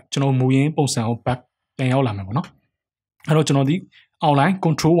ထပ်နှိပ်လိုက်ကျွန်တော်မူရင်းပုံစံကို back ပြန်ရောက်လာမယ်ပေါ့နော်အဲ့တော့ကျွန်တော်ဒီ outline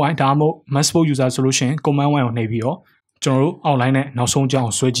control y ဒါမှမဟုတ် macbook user ဆိုလို့ချင်း command y ကိုနှိပ်ပြီးတော့ကျွန်တော်တို့ outline နဲ့နောက်ဆုံးကြော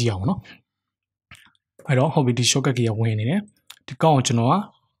င်းဆွဲကြည့်အောင်နော်အဲ့တော့ဟုတ်ပြီဒီ shortcut key ကဝင်နေတယ်ဒီကောက်ကိုကျွန်တော်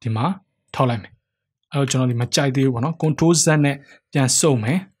ကဒီမှာထောက်လိုက်မယ်အဲ့တော့ကျွန်တော်ဒီမကြိုက်သေးဘူးပေါ့နော် control z နဲ့ပြန်စုံ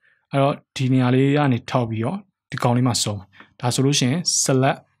မယ်အဲ့တော့ဒီနေရာလေးကနေထောက်ပြီးတော့ဒီကောင်လေးမှာစုံမယ်ဒါဆိုလို့ရှိရင်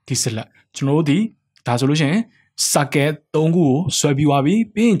select ဒီ select ကျွန်တော်တို့ဒီဒါဆိုလို့ရှိရင် circle 3ခုကိုဆွဲပြီးသွား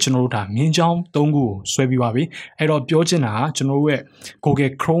ပြီပြီးရင်ကျွန်တော်တို့ဒါမြင်းချောင်း3ခုကိုဆွဲပြီးသွားပြီအဲ့တော့ပြောချင်တာကကျွန်တော်တို့ရဲ့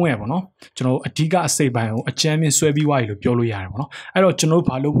Google Chrome ရဲ့ပေါ့နော်ကျွန်တော်တို့အဓိကအစိတ်ပိုင်းကိုအကျဉ်းမြင့်ဆွဲပြီးသွားပြီလို့ပြောလို့ရတယ်ပေါ့နော်အဲ့တော့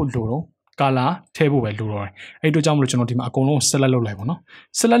ကျွန်တော်တို့ဘာလုပ်ဖို့လိုတော့color ထည့်ဖို့ပဲလိုတော့တယ်အဲ့တို့ကြောင့်မလို့ကျွန်တော်ဒီမှာအကုန်လုံး select လုပ်လိုက်ပါတော့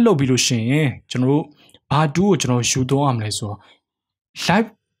select လုပ်ပြီးလို့ရှိရင်ကျွန်တော်တို့ဘာ tool ကိုကျွန်တော်ယူသုံးရမလဲဆိုတော့ live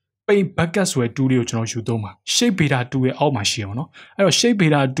paint bucket ဆိုတဲ့ tool လေးကိုကျွန်တော်ယူသုံးပါ shape beta tool ရဲ့အောက်မှာရှိအောင်နော်အဲ့တော့ shape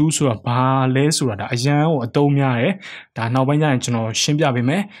beta tool ဆိုတာဘာလဲဆိုတာဒါအရန်ကိုအသုံးများတယ်ဒါနောက်ပိုင်းကျရင်ကျွန်တော်ရှင်းပြပေး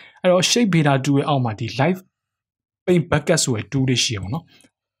မယ်အဲ့တော့ shape beta tool ရဲ့အောက်မှာဒီ live paint bucket ဆိုတဲ့ tool လေးရှိ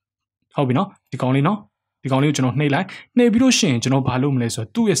အောင်နော်ဟုတ်ပြီနော်ဒီကောင်လေးနော်ဒီကောင်လေးကိုကျွန်တော်နှိပ်လိုက်နှိပ်ပြီးလို့ရှိရင်ကျွန်တော်ဘာလုပ်မလဲဆိုတော့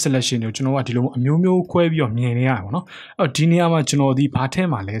သူ့ရဲ့ selection တွေကိုကျွန်တော်ကဒီလိုအမျိုးမျိုးခွဲပြီးတော့မြင်နေရတာပေါ့နော်အဲ့တော့ဒီနေရာမှာကျွန်တော်ဒီဘာထ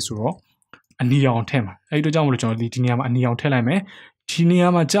ည့်မှာလဲဆိုတော့အနီရောင်ထည့်မှာအဲ့ဒီတော့ကြောင့်မလို့ကျွန်တော်ဒီနေရာမှာအနီရောင်ထည့်လိုက်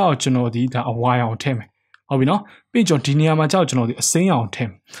မယ်ဒီနေရာမှာကြောက်ကျွန်တော်ဒီဒါအဝါရောင်ထည့်မယ်ဟုတ်ပြီနော်ပြီးကျွန်တော်ဒီနေရာမှာကြောက်ကျွန်တော်ဒီအစိမ်းရောင်ထ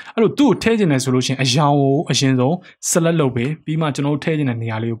ည့်မယ်အဲ့လိုသူ့ကိုထည့်ခြင်းလဲဆိုလို့ရှိရင်အရောင်ကိုအရင်ဆုံး select လုပ်ပေးပြီးမှကျွန်တော်ထည့်ခြင်းတဲ့နေ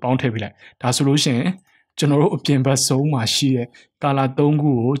ရာလေးကိုပေါင်းထည့်ပေးလိုက်ဒါဆိုလို့ရှိရင်ကျွန်တော်တို့အပြင်ဘက်ဆုံးမှာရှိတဲ့ color 3ခု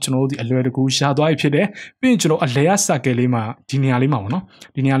ကိုကျွန်တော်တို့ဒီအလွယ်တကူရှာသွားပြီဖြစ်တယ်ပြီးရင်ကျွန်တော်အလဲရ circle လေးမှာဒီနေရာလေးမှာပေါ့နော်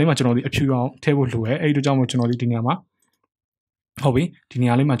ဒီနေရာလေးမှာကျွန်တော်ဒီအဖြူရောင်ထည့်ဖို့လိုရဲအဲ့ဒီကြောင့်မို့ကျွန်တော်ဒီနေရာမှာဟုတ်ပြီဒီနေ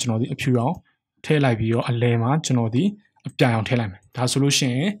ရာလေးမှာကျွန်တော်ဒီအဖြူရောင်ထည့်လိုက်ပြီးတော့အလဲမှာကျွန်တော်ဒီအပြာရောင်ထည့်လိုက်မယ်ဒါဆိုလို့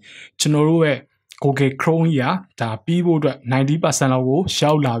ရှိရင်ကျွန်တော်တို့ရဲ့ Google Chrome ကြီးဒါပြီးဖို့အတွက် 90% လောက်ကို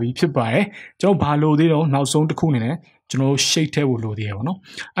ရောက်လာပြီဖြစ်ပါတယ်ကျွန်တော်ဘာလို့သေးတော့နောက်ဆုံးတစ်ခုနေနဲ့ကျွန်တော် shade ထည့်ဖို့လိုသေး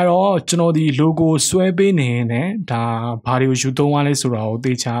ရပါတော့အဲ့တော့ကျွန်တော်ဒီ logo ဆွဲပေးနေနဲ့ဒါဘာတွေကိုယူသုံးရလဲဆိုတာကို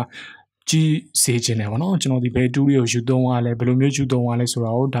သေချာကြည့်စေချင်တယ်ပေါ့နော်ကျွန်တော်ဒီဘယ် tool တွေကိုယူသုံးရလဲဘယ်လိုမျိုးယူသုံးရလဲဆို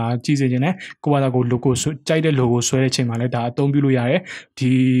တာကိုဒါကြည့်စေချင်တယ်ကိုယ့်ဘာသာကို logo ကြိုက်တဲ့ logo ဆွဲတဲ့အချိန်မှာလည်းဒါအသုံးပြုလို့ရ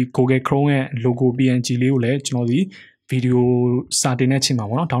တယ်ဒီ Google Chrome ရဲ့ logo PNG လေးကိုလည်းကျွန်တော်ဒီဗီဒီယိုစာတင်တဲ့အချိန်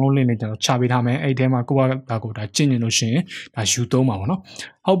မှာပေါ့နော် download link နဲ့ကျွန်တော်ချပေးထားမယ်အဲ့ဒီထဲမှာကိုယ့်ဘာသာကိုဒါကျင့်နေလို့ရှိ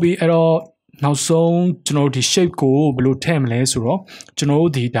ရင်ဒါယူသုံးပါပေါ့နော်ဟုတ်ပြီအဲ့တော့နောက်ဆုံးကျွန်တော်တို့ဒီ shape ကိုဘယ်လိုထည့်မလဲဆိုတော့ကျွန်တော်တို့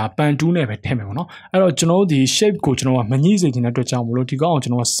ဒီဒါ pen tool နဲ့ပဲထည့်မယ်ပေါ့နော်အဲ့တော့ကျွန်တော်တို့ဒီ shape ကိုကျွန်တော်ကမညှိစေချင်တဲ့အတွက်ကြောင့်မလို့ဒီကောင်ကိုကျွ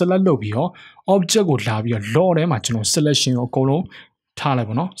န်တော်က select လုပ်ပြီးတော့ object ကိုလာပြီးတော့ law ထဲမှာကျွန်တော် selection ကိုအကုန်လုံးထားလိုက်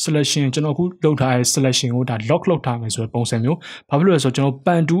ပေါ့နော် selection ကျွန်တော်အခုလုပ်ထားတဲ့ selection ကိုဒါ lock လုပ်ထားမယ်ဆိုတဲ့ပုံစံမျိုးဘာဖြစ်လို့လဲဆိုတော့ကျွန်တော်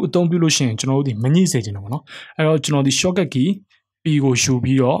pen tool အသုံးပြုလို့ရှိရင်ကျွန်တော်တို့ဒီမညှိစေချင်တယ်ပေါ့နော်အဲ့တော့ကျွန်တော်ဒီ shortcut key P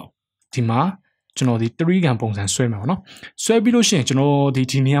ကိုယူပြီးတော့ဒီမှာကျွန်တော်ဒီ3 gun ပုံစံဆွဲမှာပေါ့နော်ဆွဲပြီးလို့ရှိရင်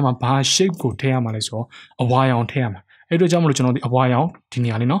ကျွန်တော်ဒီနေရာမှာဘာ shape ကိုထည့်ရမှာလဲဆိုတော့အဝါရောင်ထည့်ရမှာအဲ့တော့ကြောင့်မလို့ကျွန်တော်ဒီအဝါရောင်ဒီနေ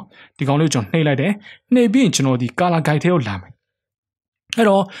ရာလေးနော်ဒီကောင်လေးကိုကျွန်တော်နှိပ်လိုက်တယ်နှိပ်ပြီးရင်ကျွန်တော်ဒီ color guide ထဲကိုလာမယ်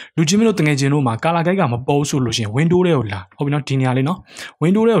အဲ့တော့လူချင်းမလို့တငယ်ချင်းတို့မှာ color guide ကမပေါ်ဆိုလို့ရှိရင် window ထဲကိုလာဟုတ်ပြီနော်ဒီနေရာလေးနော်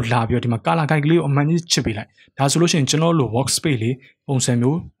window ထဲကိုလာပြီးတော့ဒီမှာ color guide ကလေးကိုအမှန်ကြီးချစ်ပေးလိုက်ဒါဆိုလို့ရှိရင်ကျွန်တော်တို့ workspace လေးပုံစံ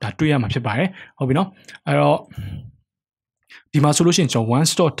မျိုးဒါတွေ့ရမှာဖြစ်ပါတယ်ဟုတ်ပြီနော်အဲ့တော့ဒီမှာဆိုလို့ရှိရင်ကျွန်တော် one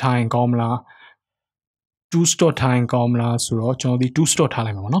stop ထားရင်ကောင်းမလား2 store ထားရင်ကောင်းမလားဆိုတော့ကျွန်တော်ဒီ2 store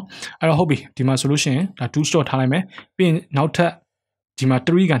ထားလိုက်မှာပေါ့နော်အဲ့တော့ဟုတ်ပြီဒီမှာဆိုလို့ရှိရင်ဒါ2 store ထားလိုက်မယ်ပြီးရင်နောက်ထပ်ဒီမှာ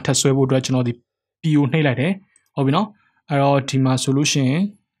3 ကန်ထပ်ဆွဲဖို့အတွက်ကျွန်တော်ဒီ PO နှိပ်လိုက်တယ်ဟုတ်ပြီနော်အဲ့တော့ဒီမှာဆိုလို့ရှိ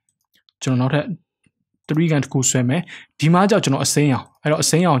ရင်ကျွန်တော်နောက်ထပ်3 ကန်တစ်ခုဆွဲမယ်ဒီမှာကြောက်ကျွန်တော်အစိမ်းအောင်အဲ့တော့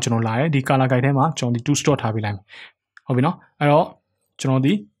အစိမ်းအောင်ကျွန်တော်လာတယ်ဒီ color guide ထဲမှာကျွန်တော်ဒီ2 store ထားပေးလိုက်မယ်ဟုတ်ပြီနော်အဲ့တော့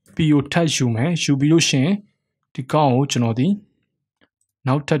ကျွန်တော်ဒီ PO ထပ်ယူမယ်ယူပြီးလို့ရှိရင်ဒီကောင်းကိုကျွန်တော်ဒီ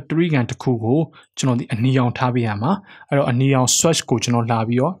နောက်ထပ်3 ကန်တစ်ခုကိုကျွန်တော်ဒီအနီရောင်ထားပေးရမှာအဲ့တော့အနီရောင် swatch ကိုကျွန်တော်လာ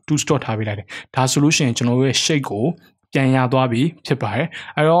ပြီးတော့2 store ထားပေးလိုက်တယ်ဒါဆိုလို့ရှိရင်ကျွန်တော်ရဲ့ shape ကိုပြန်ရသွားပြီဖြစ်ပါတယ်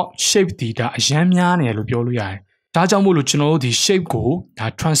အဲ့တော့ shape ဒီဒါအရန်များနေတယ်လို့ပြောလို့ရတယ်ဒါကြောင့်မို့လို့ကျွန်တော်တို့ဒီ shape ကိုဒါ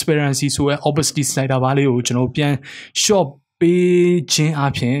transparency ဆိုရဲ opacity slider bar လေးကိုကျွန်တော်ပြန် short ပေးခြင်း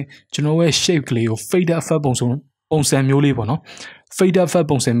အပြင်ကျွန်တော်ရဲ့ shape ကလေးကို fade effect ပုံစံ ပုံစံမျိုးလေးပေါ့နော် fader effect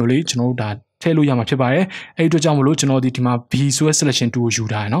ပုံစံမျိုးလေးကျွန်တော်တို့ဒါထည့်လို့ရမှာဖြစ်ပါတယ်အဲ့ဒီအတွက်ကြောင့်မလို့ကျွန်တော်ဒီမှာ B ဆိုတဲ့ selection tool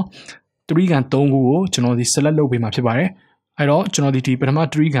ကိုယူထားရနော်3 gun 3ခုကိုကျွန်တော်ဒီ select လုပ်ပေးမှာဖြစ်ပါတယ်အဲ့တော့ကျွန်တော်ဒီပထမ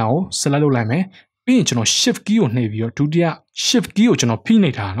3 gun ကို select လုပ်လိုက်မယ်ပြီးရင်ကျွန်တော် shift key ကိုနှိပ်ပြီးတော့ဒုတိယ shift key ကိုကျွန်တော်ဖိ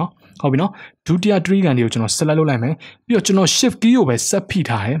နှိပ်ထားတာနော်ဟုတ်ပြီနော်ဒုတိယ3 gun တွေကိုကျွန်တော် select လုပ်လိုက်မယ်ပြီးတော့ကျွန်တော် shift key ကိုပဲဆက်ဖိ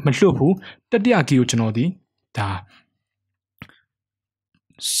ထားတယ်မလွတ်ဘူးတတိယ key ကိုကျွန်တော်ဒီဒါ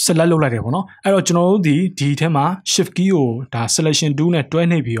select လုပ်လိုက်တယ်ပေါ့နော်အဲ့တော့ကျွန်တော်တို့ဒီထဲမှာ shift key ကိုဒါ selection tool နဲ့တွဲ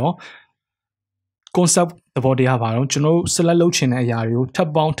နှိပ်ပြီးတော့ concept သဘောတရားပါတော့ကျွန်တော်တို့ select လုပ်ချင်တဲ့အရာတွေကို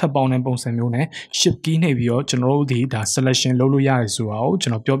ထပ်ပေါင်းတဲ့ပုံစံမျိုးနဲ့ shift key နှိပ်ပြီးတော့ကျွန်တော်တို့ဒါ selection လုပ်လို့ရတယ်ဆိုတာကို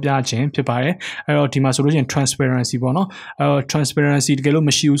ကျွန်တော်ပြောပြခြင်းဖြစ်ပါတယ်အဲ့တော့ဒီမှာဆိုလို့ရှိရင် transparency ပေါ့နော်အဲ့တော့ transparency တကယ်လို့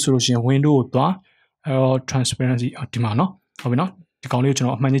မရှိဘူးဆိုလို့ရှိရင် window ကိုသွားအဲ့တော့ transparency ဒီမှာနော်ဟုတ်ပြီနော်ဒီကောင်လေးကိုကျွန်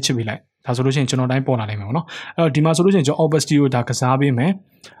တော်အမှန်ကြီးချစ်ပေးလိုက်ဒါဆိုလို့ရှိရင်ကျွန်တော်တိုင်းပေါ်လာနိုင်မှာပေါ့နော်အဲ့တော့ဒီမှာဆိုလို့ရှိရင်ကျွန်တော် opacity ကိုဒါကစားပေး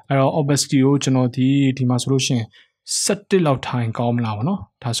မယ်အဲ့တော့ opacity ကိုကျွန်တော်ဒီမှာဆိုလို့ရှိရင်17လောက်ထားရင်ကောင်းမ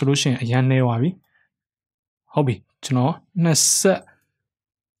လားပေါ့နော်ဒါဆိုလို့ရှိရင်အရင်နေသွားပြီဟုတ်ပြီကျွန်တော်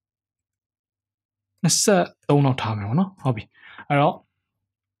23လောက်ထားမယ်ပေါ့နော်ဟုတ်ပြီအဲ့တော့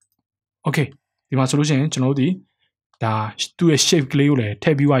okay ဒီမှာဆိုလို့ရှိရင်ကျွန်တော်တို့ဒါသူ့ရဲ့ shape ကလေးကိုလည်းထ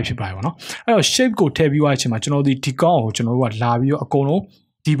ည့်ပြီးသွားဖြစ်ပါတယ်ပေါ့နော်အဲ့တော့ shape ကိုထည့်ပြီးသွားတဲ့အချိန်မှာကျွန်တော်ဒီကောင်းကိုကျွန်တော်တို့ကလာပြီးတော့အကုန်လုံး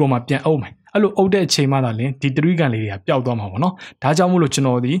ဒီပေါ်မှာပြန်အုပ်မယ်အဲ့လိုအုပ်တဲ့အချိန်မှသာလင်းဒီ3 gun လေးတွေကပျောက်သွားမှာပေါ့နော်ဒါကြောင့်မို့လို့ကျွန်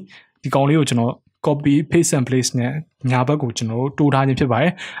တော်ဒီကောင်လေးကိုကျွန်တော် copy paste and place နဲ့ညာဘက်ကိုကျွန်တော်တိုးထားခြင်းဖြစ်ပါ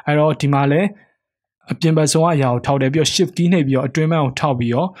တယ်အဲ့တော့ဒီမှာလည်းအပြင်ဘက်ဆုံးအရာကိုထောက်တယ်ပြီးတော့ shift key နှိပ်ပြီးတော့အတွင်းဘက်ကိုထောက်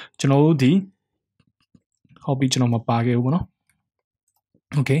ပြီးတော့ကျွန်တော်တို့ဒီဟုတ်ပြီကျွန်တော်မပါခဲ့ဘူးပေါ့နော်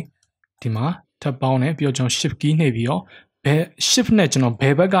okay ဒီမှာထပ်ပေါင်းတယ်ပြီးတော့ကျွန်တော် shift key နှိပ်ပြီးတော့ဘယ် shift နဲ့ကျွန်တော်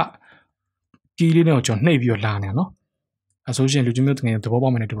ဘယ်ဘက်က key လေးနဲ့ကိုကျွန်တော်နှိပ်ပြီးတော့လာနေနော်အဲဆိုရှင်လူကြီးမျိုးတကယ်သဘောပေါ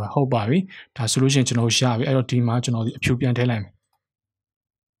က်မယ်နဲ့တူပါဟုတ်ပါပြီဒါဆိုလို့ရှိရင်ကျွန်တော်ရပြီအဲ့တော့ဒီမှာကျွန်တော်ဒီအဖြူပြန်ထည့်လိုက်မယ်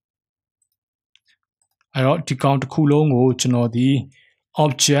အဲ့တော့ဒီကောင်တစ်ခုလုံးကိုကျွန်တော်ဒီ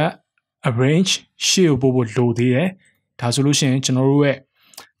object arrange ရှေ့ကိုပို့လိုသေးတယ်ဒါဆိုလို့ရှိရင်ကျွန်တော်တို့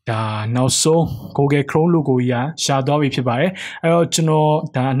ရဲ့ဒါနောက်ဆုံး Google Chrome logo ကြီးရှာသွားပြီဖြစ်ပါတယ်အဲ့တော့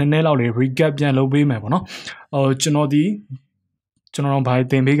ကျွန်တော်ဒါနည်းနည်းလောက်လေး recap ပြန်လုပ်ပေးမယ်ပေါ့နော်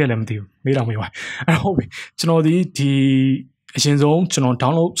ကျွန်တော်တော့ဘာသင်ပေးခဲ့လဲမသိဘူးမေးတော့မေးပါအဲ့ဟုတ်ပြီကျွန်တော်ဒီအရင်ဆုံးကျွန်တော်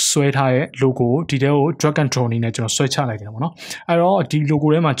download ဆွဲထားတဲ့ logo ဒီထဲကို drag and drop နဲ့ကျွန်တော်ဆွဲချလိုက်တယ်ပေါ့နော်အဲ့တော့ဒီ logo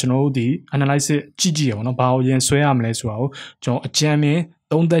ထဲမှာကျွန်တော်တို့ဒီ analysis ကြည့်ရပါတော့ဘာကိုရင်ဆွဲရမလဲဆိုတာကိုကျွန်တော်အကြမ်းမြင်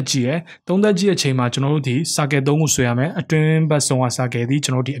သုံးသက်ကြည့်ရတဲ့အချိန်မှာကျွန်တော်တို့ဒီ circle 3ခုဆွဲရမယ်အတွင်းဘက်ဆုံးက circle ဒီ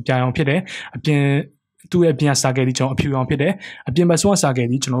ကျွန်တော်တို့ဒီအပြာရောင်ဖြစ်တယ်အပြင်သူ့ရဲ့ပြင် circle ဒီကျွန်တော်အဖြူရောင်ဖြစ်တယ်အပြင်ဘက်ဆုံးက circle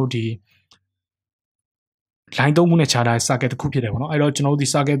ဒီကျွန်တော်တို့ဒီ line 3ခုနဲ့ခြားထားတဲ့ circle တစ်ခုဖြစ်တယ်ပေါ့နော်အဲ့တော့ကျွန်တော်တို့ဒီ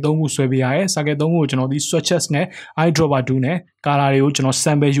circle 3ခုဆွဲပေးရတယ် circle 3ခုကိုကျွန်တော်ဒီ swatches နဲ့ eyedropper tool နဲ့ color တွေကိုကျွန်တော်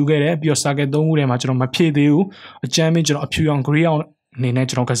sample ယူခဲ့တယ်ပြီးတော့ circle 3ခုထဲမှာကျွန်တော်မဖြည့်သေးဘူးအကြမ်းမြင့်ကျွန်တော်အဖြူရောင် gray အောင်အနေ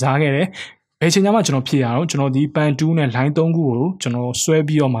နဲ့ကျွန်တော်ကစားခဲ့တယ်ဘယ်ချိန်မှကျွန်တော်ဖြည့်ရအောင်ကျွန်တော်ဒီ pan 2နဲ့ line 3ခုကိုကျွန်တော်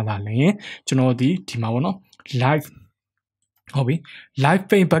ဆွဲပြီးတော့မှလာလင်ကျွန်တော်ဒီမှာပေါ့နော် live ဟုတ်ပြီ live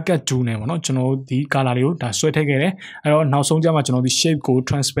paint bucket tool နဲ့ပေါ့နော်ကျွန်တော်ဒီ color တွေကိုဒါဆွဲထည့်ခဲ့တယ်အဲ့တော့နောက်ဆုံးကျမှကျွန်တော်ဒီ shape ကို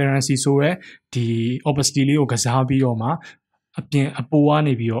transparency ဆိုရဲဒီ opacity လေးကိုကစားပြီးတော့မှအပြင်အပေါ်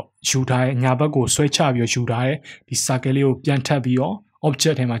ကနေပြီးတော့ယူထားတဲ့ညာဘက်ကိုဆွဲချပြီးတော့ယူထားတဲ့ဒီ circle လေးကိုပြန်ထပ်ပြီးတော့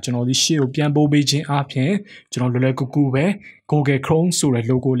object ထဲမှာကျွန်တော်ဒီ shape ကိုပြန်ပို့ပေးခြင်းအပြင်ကျွန်တော်လွယ်လွယ်ကူကူပဲ Google Chrome ဆိုတဲ့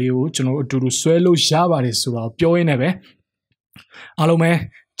logo လေးကိုကျွန်တော်အတူတူဆွဲလို့ရပါတယ်ဆိုတော့ပြောရင်းနဲ့ပဲအားလုံးပဲ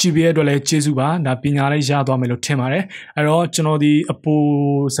ကြည့်ပေးရတဲ့အတွက်လည်းကျေးဇူးပါဒါပညာလေးရသွားမယ်လို့ထင်ပါတယ်အဲ့တော့ကျွန်တော်ဒီအပို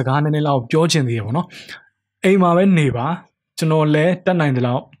စကားနည်းနည်းလောက်ပြောချင်သေးတယ်ပေါ့နော်အိမ်မှာပဲနေပါကျွန်တော်လည်းတက်နိုင်တဲ့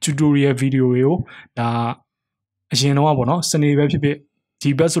လောက် tutorial video တွေကိုဒါအရင်တော့ပေါ့နော်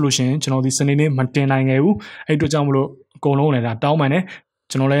စနေပဲဖြစ်ဖြစ်ဒီဘက်ဆိုလို့ရှိရင်ကျွန်တော်ဒီစနေနေ့မတင်နိုင်ခဲ့ဘူးအဲ့အတွက်ကြောင့်မလို့အကုန်လုံးလည်းဒါတောင်းပန်တယ်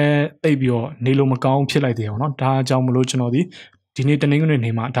ကျွန်တော်လည်းတိတ်ပြီးတော့နေလို့မကောင်းဖြစ်လိုက်သေးတယ်ပေါ့နော်ဒါကြောင့်မလို့ကျွန်တော်ဒီနေ့တနင်္ဂနွေ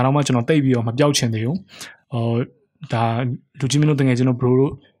နေ့မှာဒါတော့မှကျွန်တော်တိတ်ပြီးတော့မပြောက်ချင်သေးဘူးဒါလူကြီးမင်းတို့တကယ်ကျွန်တော် bro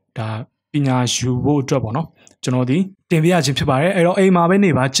တို့ဒါပညာယူဖို့အတွက်ပေါ့နော်ကျွန်တော်ဒီတင်ပြရခြင်းဖြစ်ပါတယ်အဲ့တော့အိမ်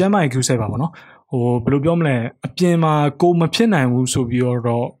မှာပဲနေပါကျမ်းမာရေး queue ဆိုင်ပါပေါ့နော်ဘယ်လိုပြောမလဲအပြင်မှာကိုမဖြစ်နိုင်ဘူး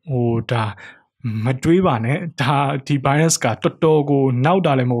ဆိုပြီးတော့ဒါမတွေးပါနဲ့ဒါဒီ virus ကတော်တော်ကို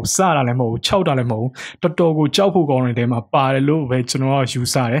နောက်တာလည်းမဟုတ်စတာလည်းမဟုတ်ခြောက်တာလည်းမဟုတ်တော်တော်ကိုကြောက်ဖို့ကောင်းတဲ့တဲမှာပါတယ်လို့ပဲကျွန်တော်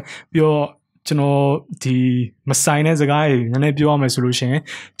ကယူဆတယ်ပြီးတော့ကျွန်တော်ဒီမဆိုင်တဲ့စကားတွေနည်းနည်းပြောရမယ်ဆိုလို့ရှိ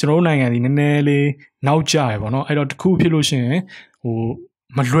ရင်ကျွန်တော်တို့နိုင်ငံဒီနည်းနည်းလေးနောက်ကျရပေါ့နော်အဲ့တော့တခုဖြစ်လို့ရှိရင်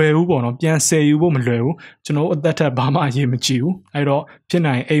မလွယ်ဘူးပေါ့နော်ပြန်ဆယ်ယူဖို့မလွယ်ဘူးကျွန်တော်အသက်ထက်ဘာမှအရေးမကြည့်ဘူး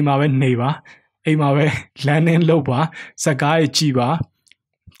အဲ့တော့ဖြစ်နိုင်အိမ်မှာပဲနေပါအိမ်မှာပဲလမ်းနဲ့လုပ်ပါစကားတွေကြ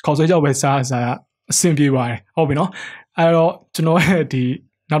ည့်ပါခေါက်ဆွဲကြောက်ပဲစားအဆင်ပြေပါတယ်ဟုတ်ပြီနော်အဲ့တော့ကျွန်တော်ရဲ့ဒီ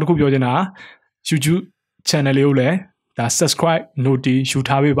နောက်တစ်ခုပြောချင်တာ YouTube channel လေးကိုလည်းဒါ subscribe note ယူ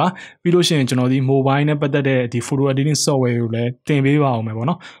ထားပေးပါပြီးလို့ရှိရင်ကျွန်တော်ဒီ mobile နဲ့ပတ်သက်တဲ့ဒီ photo editing software ကိုလည်းတင်ပေးပါအောင်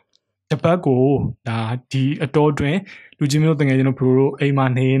မယ်ပေါ့နော် တပတ်ကိုဒါဒီအတော်တွင်လူချင်းမျိုးတကယ်ကျွန်တော်ဘရိုတို့အိမ်မှာ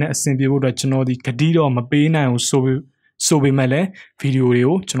နေနေအဆင်ပြေဖို့အတွက်ကျွန်တော်ဒီဂတိတော့မပေးနိုင်အောင်ဆိုပေမဲ့လည်းဗီဒီယိုတွေ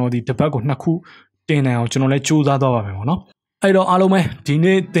ကိုကျွန်တော်ဒီတပတ်ကို2ခုတင်နိုင်အောင်ကျွန်တော်လည်းစူးစမ်းသွားပါမယ်ပေါ့နော်အဲ့တော့အားလုံးပဲဒီ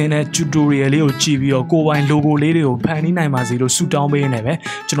နေ့သင်တဲ့ tutorial လေးကိုကြည့်ပြီးတော့ကိုယ်ပိုင် logo လေးတွေကိုဖန်တီးနိုင်ပါစေလို့ဆုတောင်းပေးနေပဲ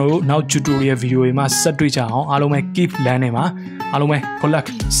ကျွန်တော်တို့နောက် tutorial video တွေမှာဆက်တွေ့ကြအောင်အားလုံးပဲ keep learning ပါအားလုံးပဲ good luck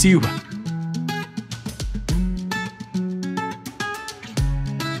see you